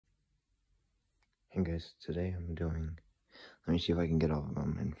Hey guys, today I'm doing, let me see if I can get all of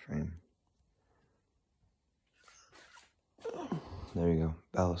them in frame. There you go,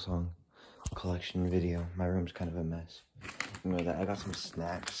 Bali song collection video. My room's kind of a mess. You know that I got some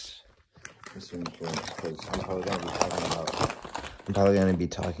snacks and some drinks because I'm probably gonna be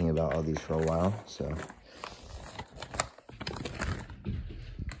talking about all these for a while. So,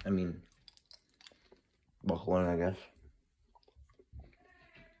 I mean, buckle in, I guess.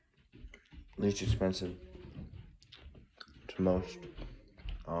 Least expensive to most.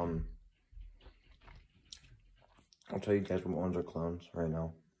 I'll tell you guys what ones are clones right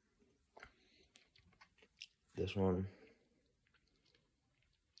now. This one.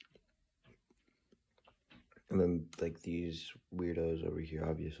 And then, like, these weirdos over here,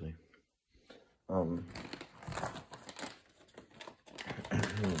 obviously. But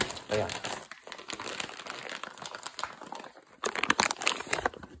yeah.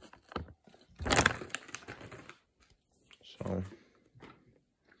 So, I'm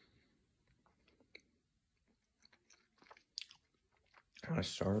gonna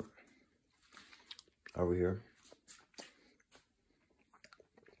start over here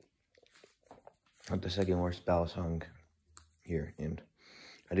with the second worst Bali song here, and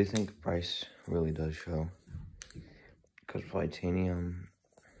I do think price really does show, because Titanium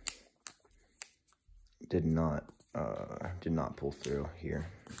did not pull through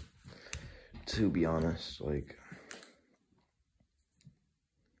here, to be honest. Like,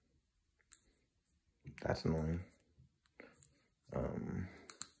 that's annoying.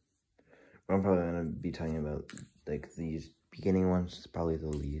 I'm probably gonna be talking about, like, these beginning ones. It's probably the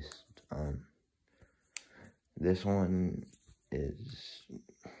least. This one is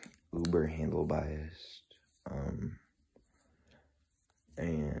uber handle biased,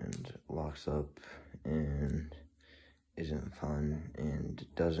 and locks up and isn't fun and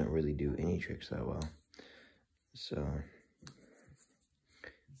doesn't really do any tricks that well. So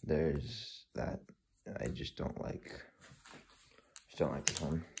there's that. I just don't like this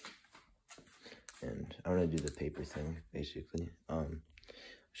one. And I'm gonna do the paper thing, basically.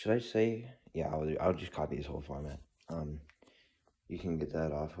 Should I say, yeah, I'll just copy this whole format. You can get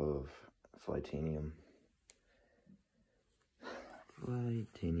that off of Flightanium.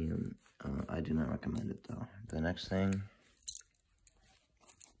 I do not recommend it though. The next thing,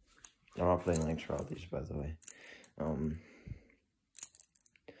 I'm not putting links for all these, by the way.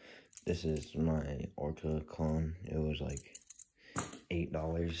 This is my Orca clone. It was like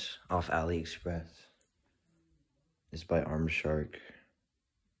 $8 off AliExpress. It's by Arm Shark.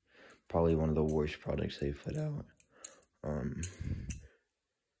 Probably one of the worst products they've put out.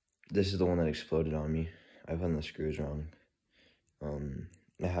 This is the one that exploded on me. I found the screws wrong.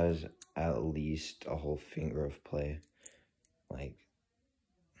 It has at least a whole finger of play. Like,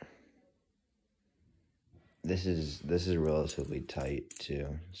 this is relatively tight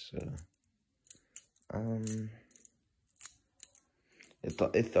too. So,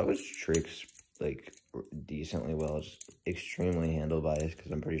 it throws tricks like decently well. It's extremely handle biased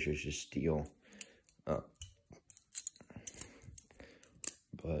because I'm pretty sure it's just steel.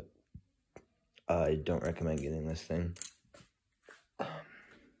 But I don't recommend getting this thing.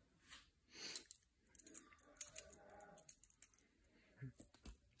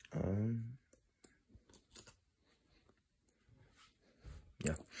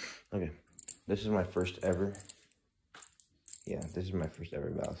 Yeah. Okay. This is my first ever. Yeah, this is my first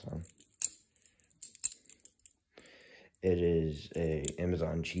ever Bali song. It is a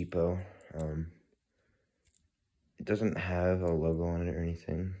Amazon cheapo. It doesn't have a logo on it or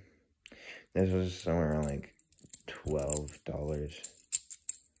anything. This was somewhere around like $12.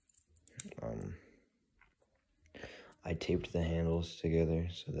 I taped the handles together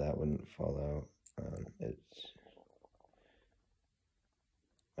so that wouldn't fall out.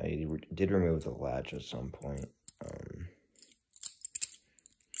 I did remove the latch at some point.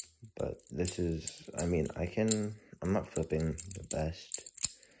 But this is, I mean, I'm not flipping the best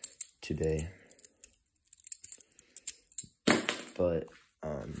today. But,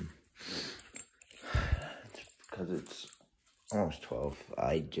 because it's almost 12,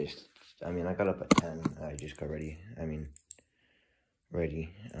 I got up at 10, I just got ready,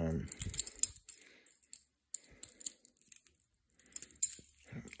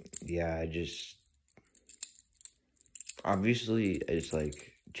 yeah, obviously, it's,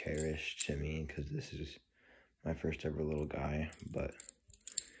 like, cherished to me, because this is my first ever little guy, but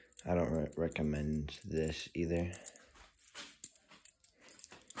I don't recommend this either.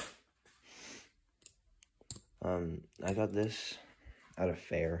 I got this at a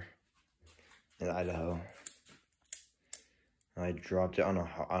fair in Idaho. I dropped it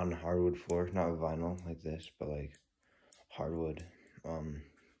on hardwood floor, not vinyl like this, but like hardwood. And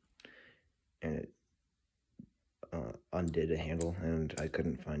it undid the handle, and I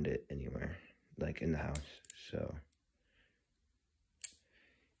couldn't find it anywhere, like in the house. So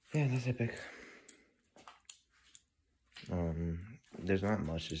yeah, that's epic. There's not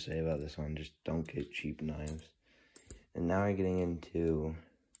much to say about this one. Just don't get cheap knives. And now we're getting into.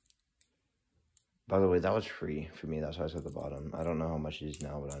 By the way, that was free for me. That's why it's at the bottom. I don't know how much it is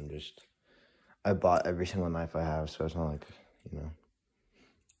now, but I bought every single knife I have, so it's not like, you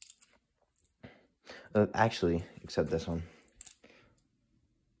know. Actually, except this one.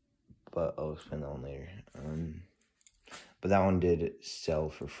 But I'll explain that one later. But that one did sell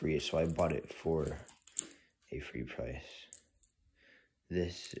for free, so I bought it for a free price.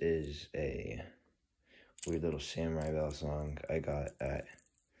 This is a weird little samurai bell song I got at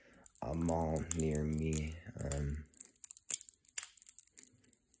a mall near me.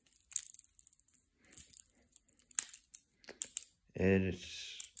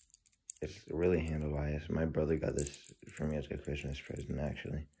 It's really handle-wise. My brother got this for me as a Christmas present,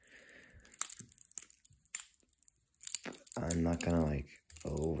 actually. I'm not gonna like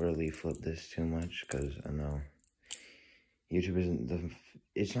overly flip this too much because I know YouTube isn't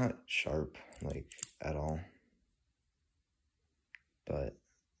it's not sharp like at all, but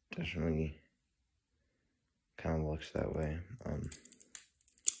definitely kind of looks that way.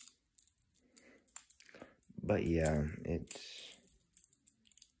 But yeah, it's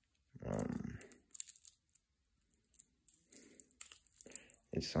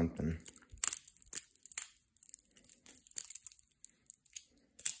something.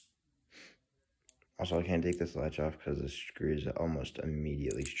 Also, I can't take this latch off because the screws are almost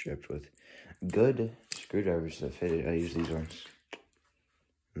immediately stripped with good screwdrivers to fit it. I use these ones,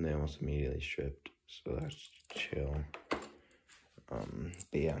 and they almost immediately stripped, so that's chill. But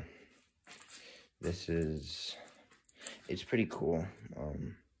yeah, it's pretty cool.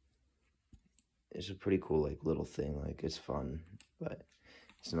 It's a pretty cool, like, little thing. Like, it's fun, but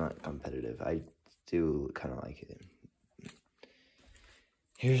it's not competitive. I do kind of like it.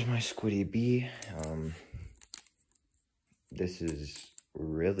 Here's my Squiddy Bee. This is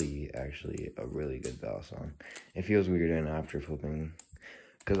really, actually, a really good bell song. It feels weird in after flipping,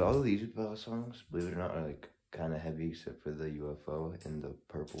 because all of these bell songs, believe it or not, are, like, kind of heavy, except for the UFO and the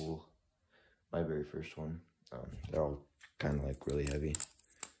purple, my very first one. They're all kind of, like, really heavy.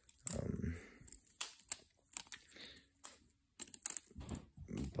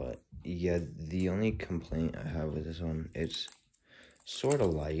 But, yeah, the only complaint I have with this one, it's sort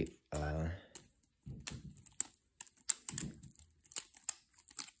of light.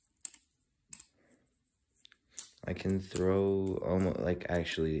 I can throw almost like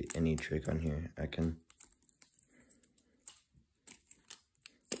actually any trick on here. I can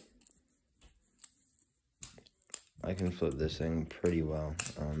flip this thing pretty well.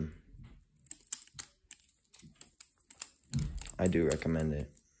 I do recommend it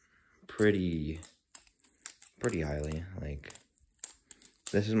pretty highly. Like,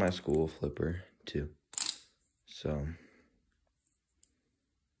 this is my school flipper too, so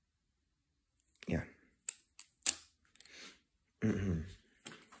yeah.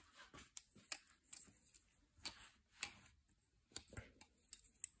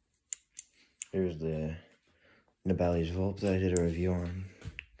 Here's the Bali's Vault that I did a review on.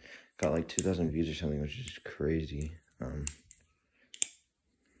 Got like 2,000 views or something, which is crazy.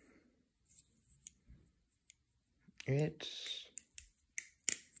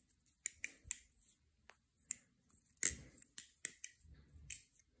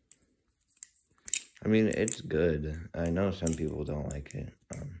 I mean, it's good. I know some people don't like it,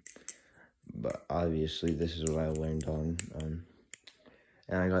 but obviously this is what I learned on.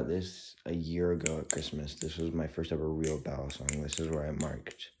 And I got this a year ago at Christmas. This was my first ever real bell song. This is where I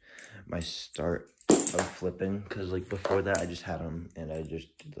marked my start of flipping, because like before that I just had them and I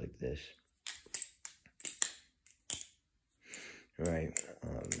just did like this. Right.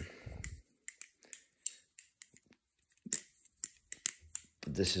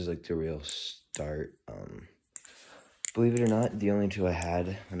 But this is like the real start. Believe it or not, the only two I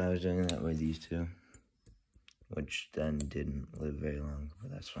had when I was doing that were these two, which then didn't live very long, but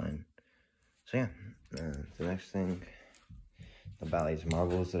that's fine. So yeah, the next thing, the Bali's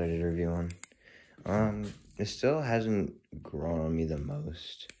Marbles that I did a review on. It still hasn't grown on me the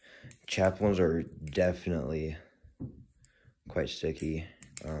most. Chaplains are definitely quite sticky.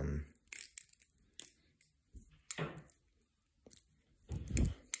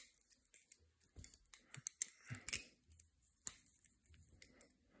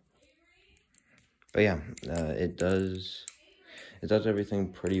 But yeah, it does it does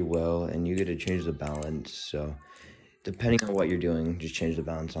everything pretty well, and you get to change the balance. So depending on what you're doing, just change the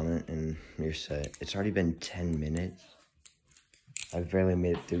balance on it and you're set. It's already been 10 minutes. I've barely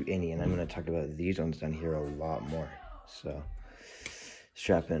made it through any, and I'm going to talk about these ones down here a lot more. So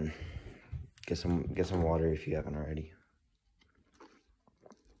strap in. Get some water if you haven't already.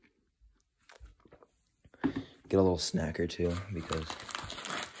 Get a little snack or two, because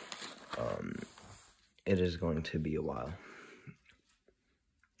it is going to be a while.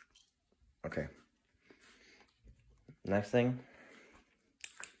 Okay. Next thing.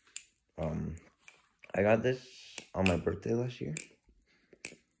 I got this on my birthday last year.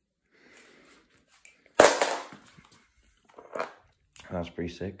 That was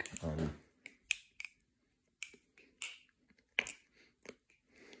pretty sick.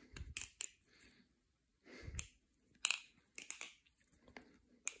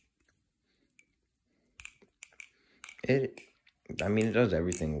 It does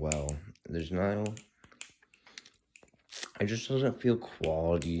everything well. There's no, it just doesn't feel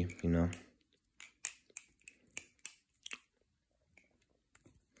quality, you know?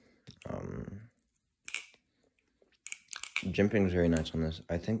 Jimping is very nice on this.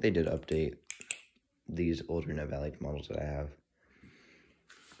 I think they did update these older Navali models that I have.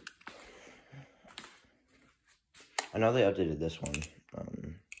 I know they updated this one.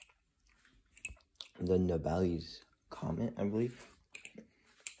 The Navali's Comet, I believe.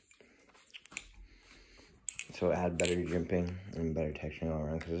 So it had better jimping and better texturing all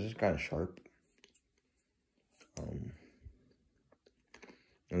around, because this is kind of sharp.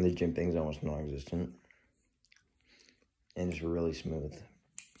 And the jimping's almost non-existent. And it's really smooth.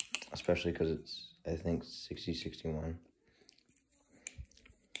 Especially because it's, I think, 60-61.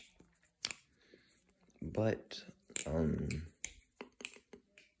 But,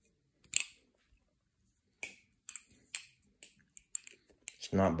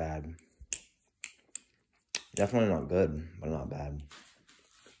 it's not bad. Definitely not good, but not bad.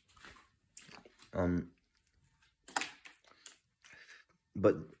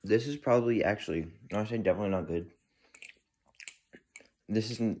 But this is probably actually, I say definitely not good.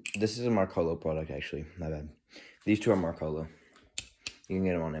 This is a Marcolo product, actually. My bad. These two are Marcolo. You can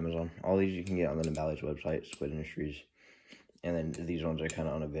get them on Amazon. All these you can get on the Navali's website, Squid Industries. And then these ones are kind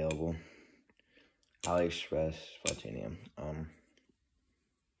of unavailable. AliExpress, Titanium.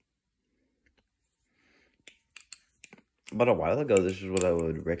 But a while ago, this is what I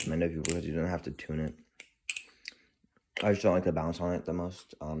would recommend to people, because you don't have to tune it. I just don't like the balance on it the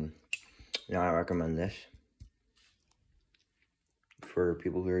most. I recommend this for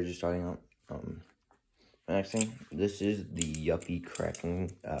people who are just starting out. The next thing, this is the Yuppie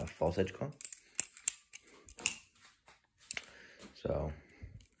Cracking False Edge Comb. So,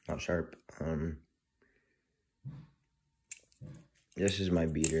 not sharp. This is my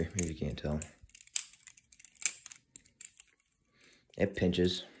beater, if you can't tell. It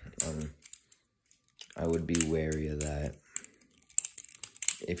pinches. I would be wary of that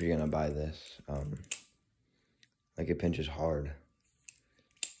if you're gonna buy this. Like, it pinches hard,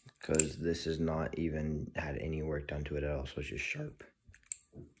 because this has not even had any work done to it at all, so it's just sharp.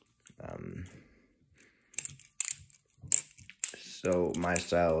 So my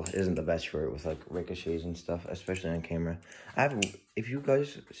style isn't the best for it with like ricochets and stuff, especially on camera. If you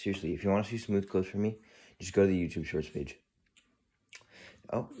guys, seriously, if you want to see smooth clips from me, just go to the YouTube Shorts page.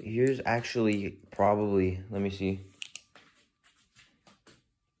 Oh, here's actually probably, let me see.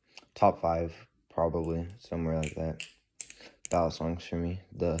 Top 5, probably, somewhere like that. Ballad songs for me.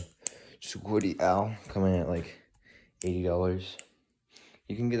 The Squiddy Owl coming at like $80.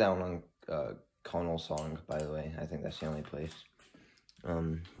 You can get that one on Connell Song, by the way. I think that's the only place.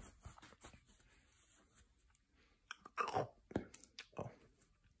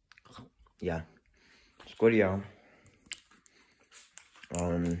 Yeah. Squiddy Owl.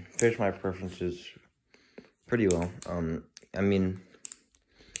 Fits my preferences pretty well. I mean,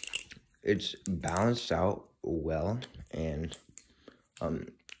 it's balanced out well, and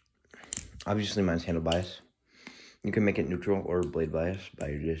obviously mine's handle bias. You can make it neutral or blade bias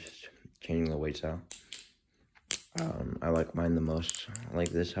by just changing the weights out. I like mine the most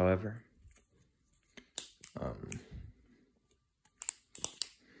like this, however. Let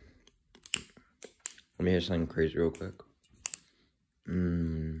me hear something crazy real quick.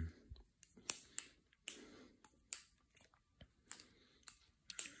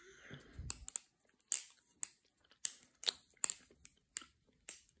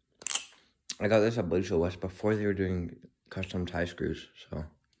 I got this at Blade Show West before they were doing custom tie screws, so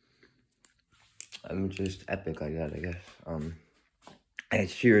I'm just epic like that, I guess. Hey,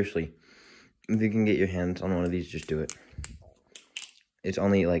 seriously, if you can get your hands on one of these, just do it. It's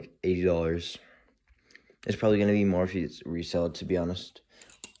only like $80. It's probably going to be more if you resell it, to be honest.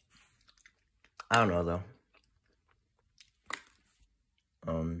 I don't know, though.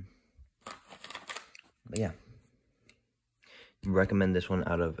 But yeah. Recommend this one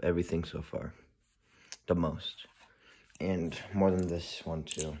out of everything so far. The most. And more than this one,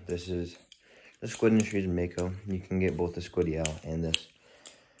 too. This is the Squid Industries Mako. You can get both the Squid EL and this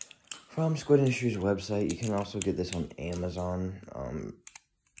from Squid Industries website. You can also get this on Amazon.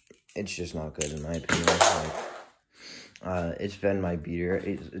 It's just not good in my opinion. Like, it's been my beater.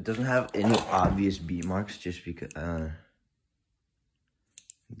 It doesn't have any obvious beat marks just because,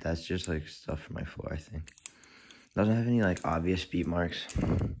 that's just like stuff for my floor, I think. Doesn't have any like obvious beat marks.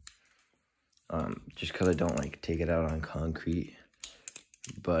 Just because I don't like take it out on concrete.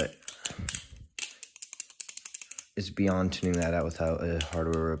 But it's beyond tuning that out without a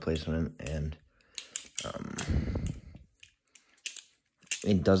hardware replacement, and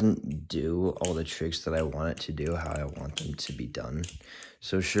it doesn't do all the tricks that I want it to do, how I want them to be done.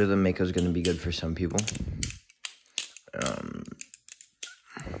 So sure, the Mako is going to be good for some people.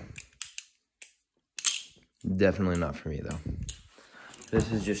 Definitely not for me, though.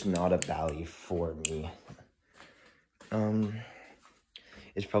 This is just not a Bali for me.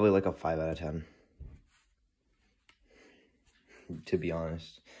 It's probably like a 5 out of 10. To be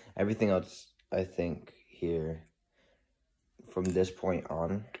honest. Everything else, I think, here, from this point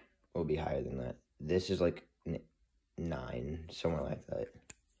on, will be higher than that. This is like 9, somewhere like that.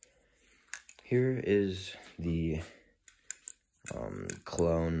 Here is the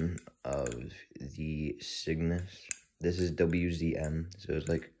clone of the Cygnus. This is WZM, so it's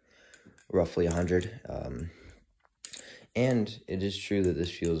like roughly 100. And it is true that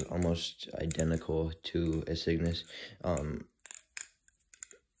this feels almost identical to a Cygnus.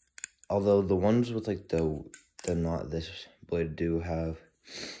 Although the ones with like the not this blade do have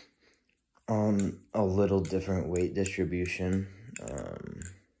a little different weight distribution.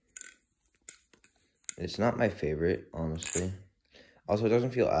 It's not my favorite, honestly. Also, it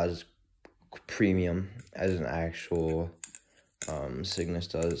doesn't feel as premium as an actual Cygnus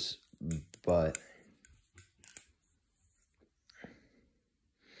does, but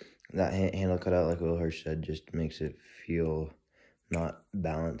that handle cutout, like Will Hirsch said, just makes it feel not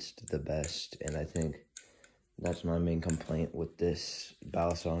balanced the best, and I think that's my main complaint with this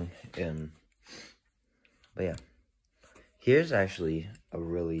Balisong. But yeah, here's actually a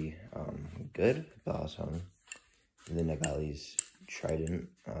really good Balisong, the Nagali's Trident.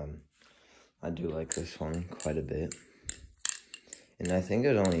 I do like this one quite a bit, and I think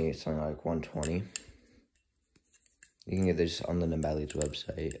it's only something like 120. You can get this on the Nabali's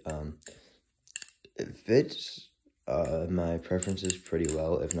website. It fits my preferences pretty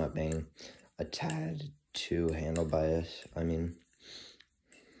well, if not being a tad too handle bias. I mean,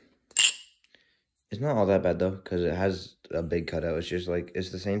 it's not all that bad though, because it has a big cutout. It's just like,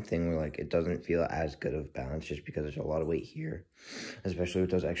 it's the same thing where like it doesn't feel as good of balance just because there's a lot of weight here, especially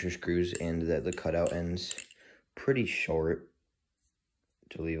with those extra screws, and that the cutout ends pretty short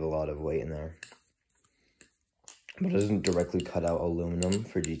to leave a lot of weight in there. But it doesn't directly cut out aluminum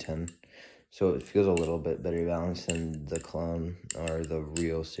for G10, so it feels a little bit better balanced than the clone or the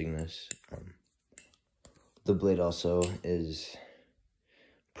real Cygnus. The blade also is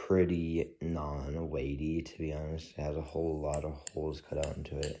pretty non-weighty, to be honest. It has a whole lot of holes cut out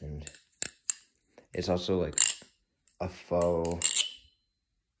into it, and it's also like a faux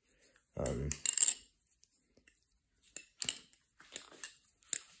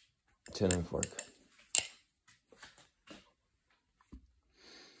tuning fork.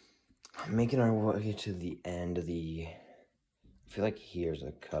 Making our way to the end of the, I feel like here's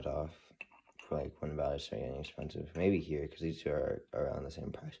a cutoff for like when values start getting expensive. Maybe here, because these two are around the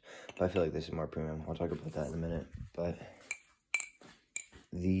same price. But I feel like this is more premium. I'll talk about that in a minute. But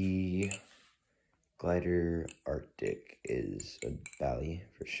the Glider Arctic is a Bali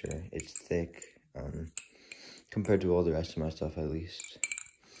for sure. It's thick, compared to all the rest of my stuff at least.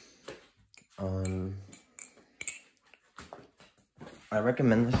 I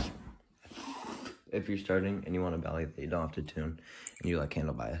recommend this if you're starting and you want a Bali that you don't have to tune and you like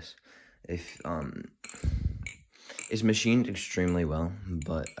handle bias. If it's machined extremely well,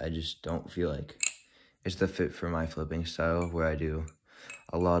 but I just don't feel like it's the fit for my flipping style, where I do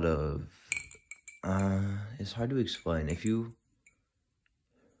a lot of it's hard to explain. If you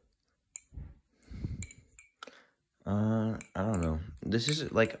I don't know, this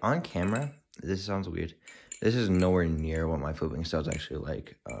is like on camera, this sounds weird, this is nowhere near what my flipping style is actually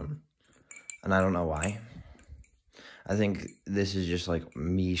like. And I don't know why. I think this is just like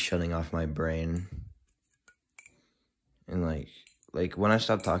me shutting off my brain and like like, when I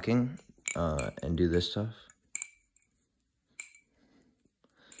stop talking, and do this stuff.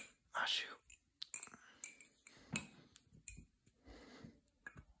 Oh, shoot.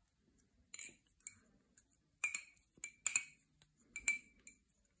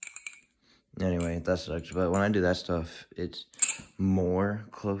 Anyway, that sucks. But when I do that stuff, it's more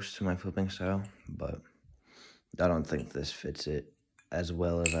close to my flipping style. But I don't think this fits it as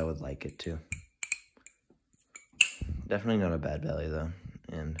well as I would like it to. Definitely not a bad belly, though.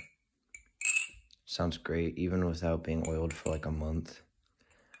 And sounds great, even without being oiled for like a month.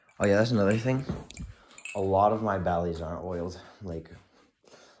 Oh, yeah, that's another thing. A lot of my bellies aren't oiled. Like,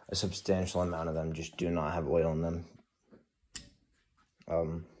 a substantial amount of them just do not have oil in them.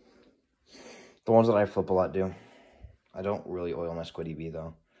 The ones that I flip a lot do. I don't really oil my Squiddy Bee,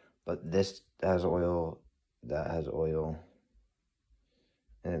 though. But this has oil, that has oil,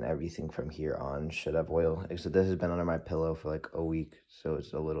 and then everything from here on should have oil. Except this has been under my pillow for like a week, so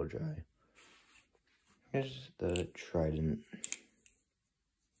it's a little dry. Here's the Trident.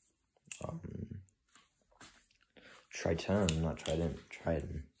 Triton, not Trident,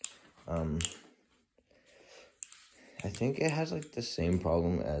 Trident. I think it has like the same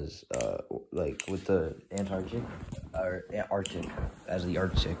problem as like with the Antarctic or Arctic as the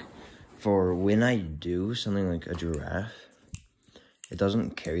Arctic. For when I do something like a giraffe, it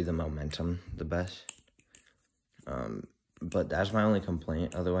doesn't carry the momentum the best. But that's my only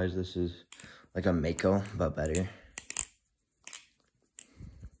complaint. Otherwise, this is like a Mako, but better.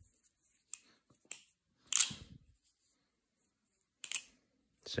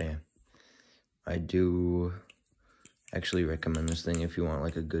 So yeah, I do actually recommend this thing if you want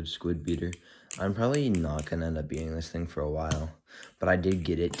like a good squid beater. I'm probably not gonna end up beating this thing for a while, but I did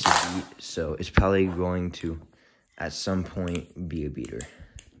get it to beat, so it's probably going to at some point be a beater.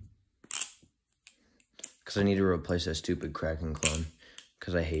 Because I need to replace that stupid Kraken clone,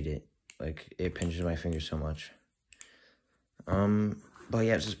 because I hate it. Like, it pinches my fingers so much. But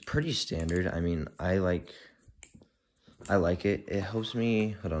yeah, it's just pretty standard. I mean, I like it. It helps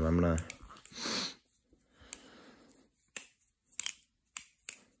me. Hold on, I'm gonna.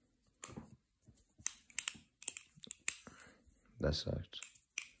 That sucks.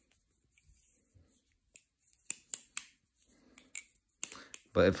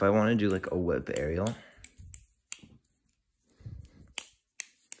 But if I want to do like a whip aerial,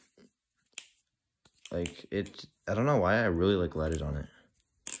 like it, I don't know why I really like ladders on it.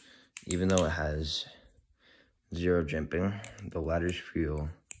 Even though it has 0 jumping, the ladders feel,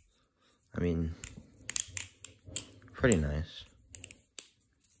 I mean, pretty nice.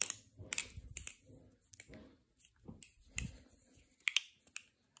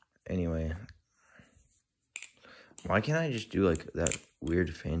 Anyway, why can't I just do like that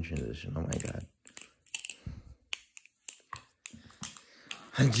weird fan transition? Oh my god.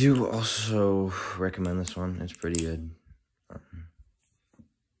 I do also recommend this one. It's pretty good.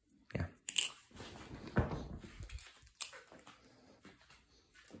 Yeah.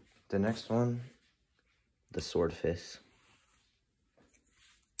 The next one, the Swordfish.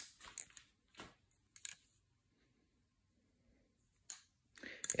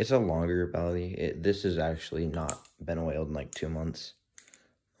 It's a longer belly. This has actually not been oiled in like 2 months.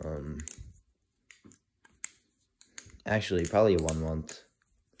 Actually, probably 1 month.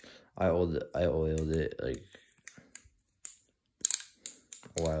 I oiled it like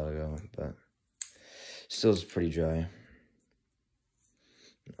a while ago, but still it's pretty dry.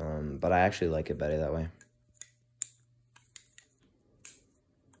 But I actually like it better that way.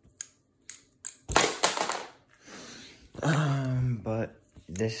 But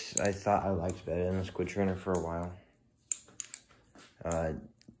this I thought I liked better than the Squid Trainer for a while.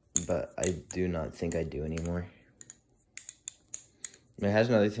 But I do not think I do anymore. It has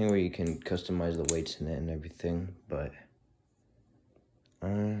another thing where you can customize the weights in it and everything, but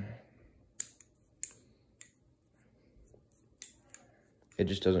it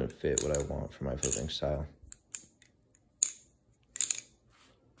just doesn't fit what I want for my flipping style.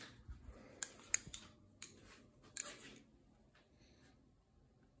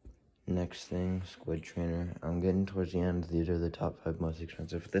 Next thing, Squid Trainer. I'm getting towards the end. These are the top 5 most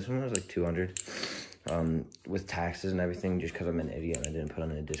expensive. This one was like $200. With taxes and everything, just because I'm an idiot and I didn't put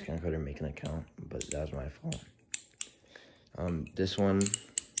on a discount code or make an account, but that was my fault. This one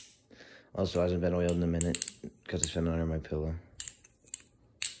also hasn't been oiled in a minute because it's been under my pillow.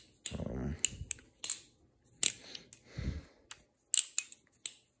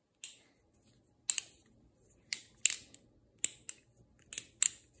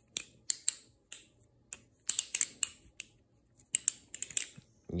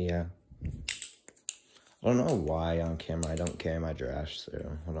 Yeah. I don't know why on camera I don't carry my giraffes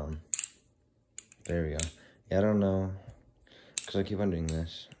through. Hold on. There we go. Yeah, I don't know. Because I keep on doing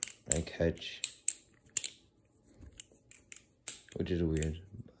this. I catch. Which is weird.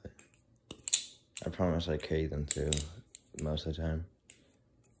 But I promise I carry them through most of the time.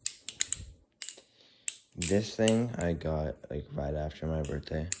 This thing I got like right after my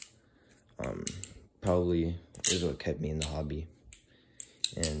birthday. Probably is what kept me in the hobby.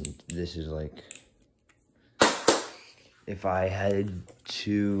 And this is like, if I had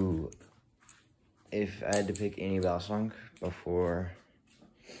to pick any battle song before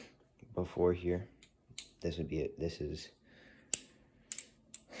here, this would be it. This is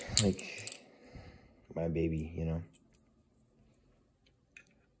like my baby, you know.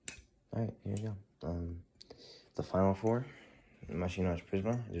 All right, here we go. The final four. Machino's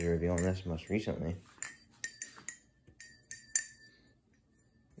Prisma is revealing this most recently.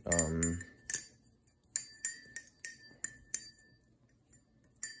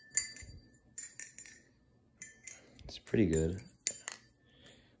 It's pretty good.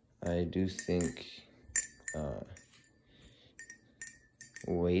 I do think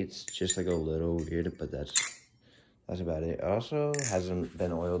weight's just like a little weird, but that's about it. It also hasn't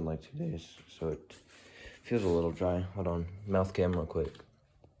been oiled in like 2 days, so it feels a little dry. Hold on, mouth cam real quick.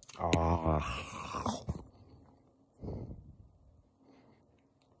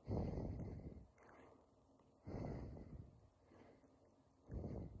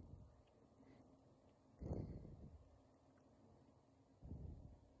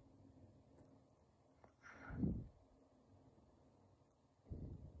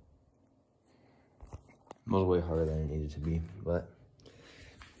 It was way harder than it needed to be, but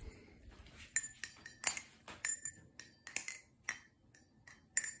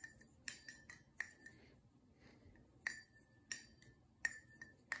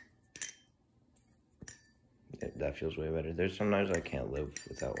that feels way better. There's sometimes I can't live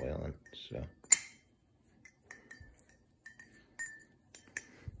without oiling, so.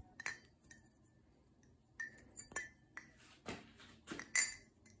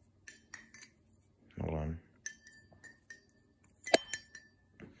 Hold on.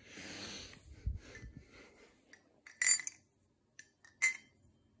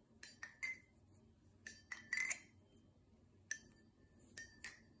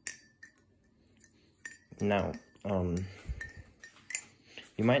 Now,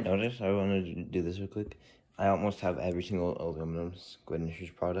 you might notice, I wanted to do this real quick. I almost have every single aluminum Squid and Shoes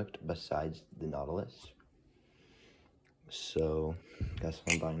product besides the Nautilus. So, that's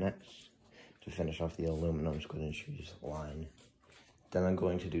what I'm buying next to finish off the aluminum Squid and Shoes line. Then I'm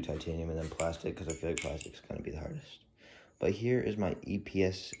going to do titanium and then plastic, because I feel like plastic's going to be the hardest. But here is my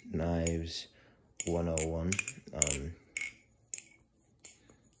EPS Knives 101.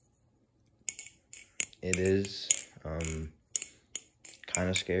 It is kind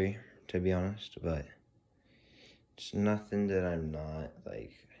of scary, to be honest, but it's nothing that I'm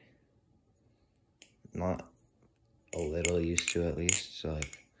not a little used to, at least. So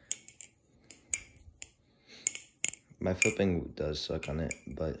like, my flipping does suck on it,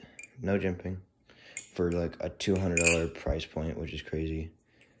 but no jimping for like a $200 price point, which is crazy.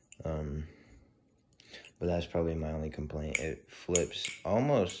 But that's probably my only complaint. It flips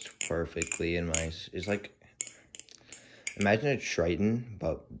almost perfectly in my, it's like, imagine a Triton,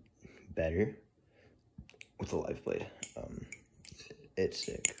 but better with a live blade. It's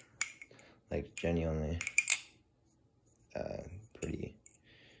sick. Like, genuinely, pretty.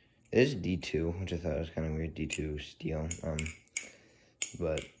 It is D2, which I thought was kind of weird, D2 steel,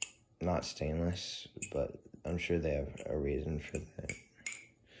 but not stainless, but I'm sure they have a reason for that.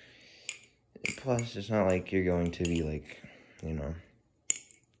 Plus, it's not like you're going to be like, you know,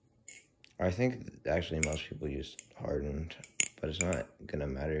 I think actually most people use hardened, but it's not gonna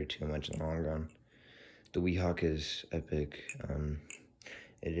matter too much in the long run. The Weehawk is epic.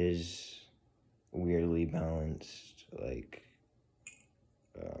 It is weirdly balanced, like,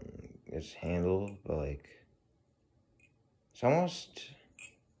 its handle, but like, it's almost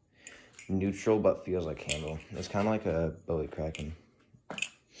neutral, but feels like handle. It's kind of like a Bowie Kraken.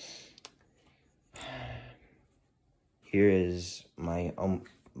 Here is my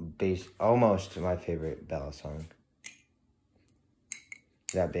almost my favorite battle song.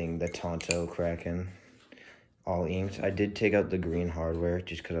 That being the Tonto Kraken, all inked. I did take out the green hardware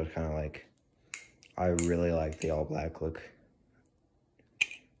just because I was kind of like, I really like the all black look.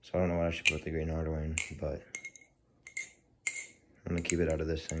 So I don't know what I should put the green hardware in, but I'm gonna keep it out of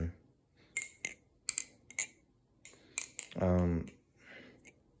this thing.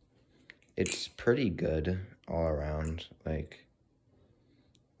 It's pretty good all around. Like,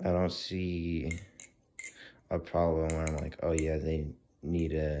 I don't see a problem where I'm like, oh yeah, they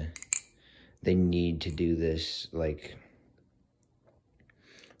need to do this, like,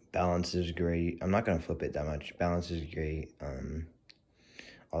 balance is great. I'm not gonna flip it that much. Balance is great.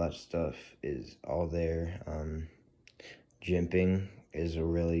 All that stuff is all there. Jimping is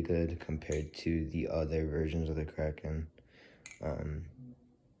really good compared to the other versions of the Kraken.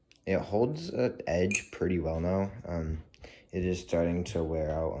 It holds an edge pretty well now. It is starting to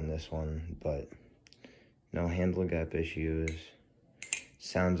wear out on this one, but no handle gap issues.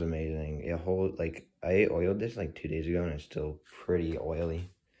 Sounds amazing. It holds, like, I oiled this like 2 days ago and it's still pretty oily.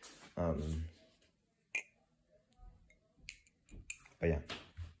 But yeah.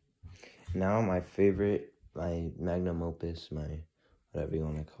 Now my favorite, my magnum opus, my whatever you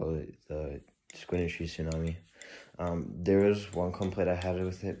want to call it, the Squinty Tsunami. There was one complaint I had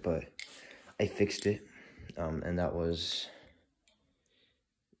with it, but I fixed it. And that was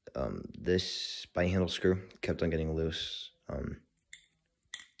this bike handle screw kept on getting loose,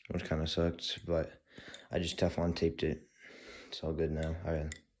 which kind of sucked, but I just Teflon taped it. It's all good now.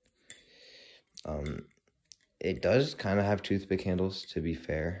 It does kind of have toothpick handles, to be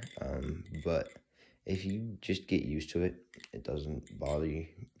fair, but if you just get used to it, it doesn't bother you.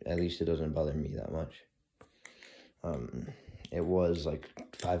 At least it doesn't bother me that much. It was like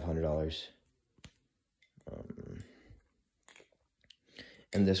 $500.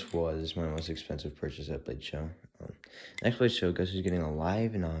 And this was my most expensive purchase at Blade Show. Next Blade Show, guess who's getting a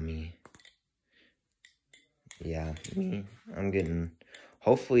live Nami? Yeah, me. I'm getting,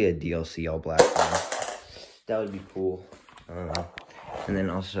 hopefully, a DLC all black one. That would be cool. I don't know. And then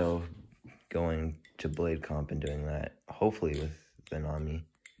also going to Blade Comp and doing that, hopefully with the Nami.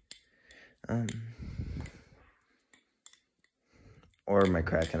 Or my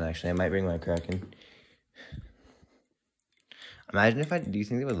Kraken, actually. I might bring my Kraken. Imagine if do you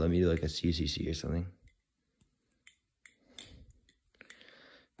think they would let me do like a CCC or something?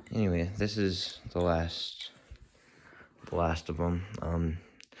 Anyway, this is the last of them.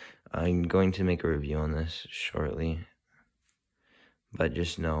 I'm going to make a review on this shortly. But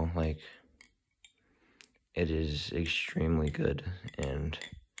just know, like, it is extremely good. And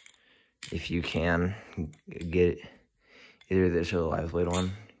if you can, get either this or the Live Blade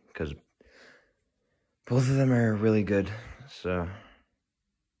one, because both of them are really good. So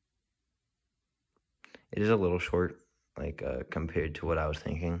it is a little short, like, compared to what I was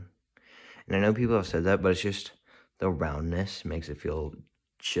thinking. And I know people have said that, but it's just the roundness makes it feel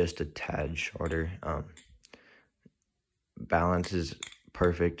just a tad shorter. Balance is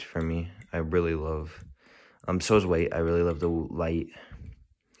perfect for me. I really love, so is weight. I really love the light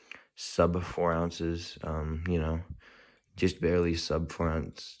sub 4 ounces, you know, just barely sub 4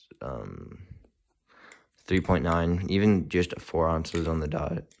 ounce, 3.9, even just 4 ounces on the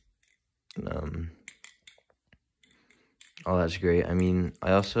dot. Oh, that's great. I mean,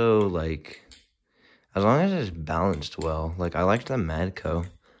 I also like, as long as it's balanced well, like, I liked the Madco,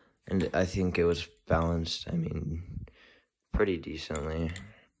 and I think it was balanced, I mean, pretty decently.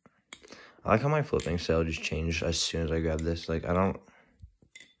 I like how my flipping style just changed as soon as I grabbed this. Like, I don't,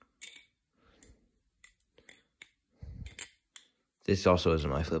 this also isn't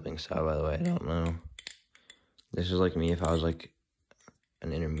my flipping style, by the way. I don't know. This is like me if I was like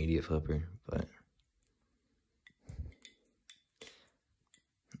an intermediate flipper, but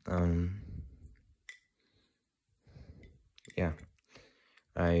yeah.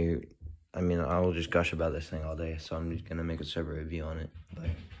 I mean, I will just gush about this thing all day, so I'm just gonna make a separate review on it. But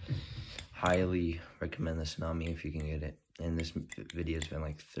highly recommend the Tsunami if you can get it. And this video's been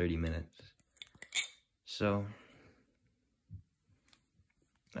like 30 minutes, so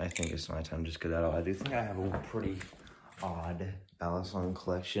I think it's my time to skedaddle. I do think I have a pretty odd Balisong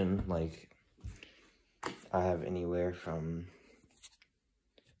collection. Like, I have anywhere from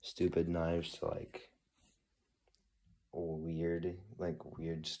stupid knives to like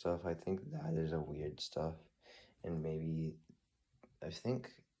weird stuff. I think that is a weird stuff, and maybe I think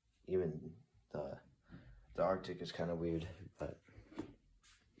even the Arctic is kind of weird, but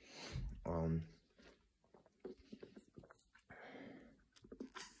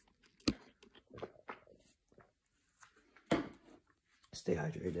stay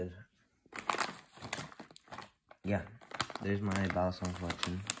hydrated. Yeah, there's my Balisong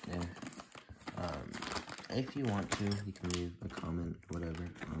collection there. If you want to, you can leave a comment, whatever.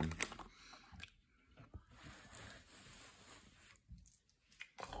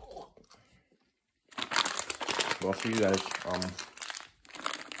 I'll see you guys. I'll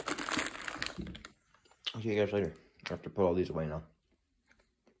see you guys later. I have to put all these away now.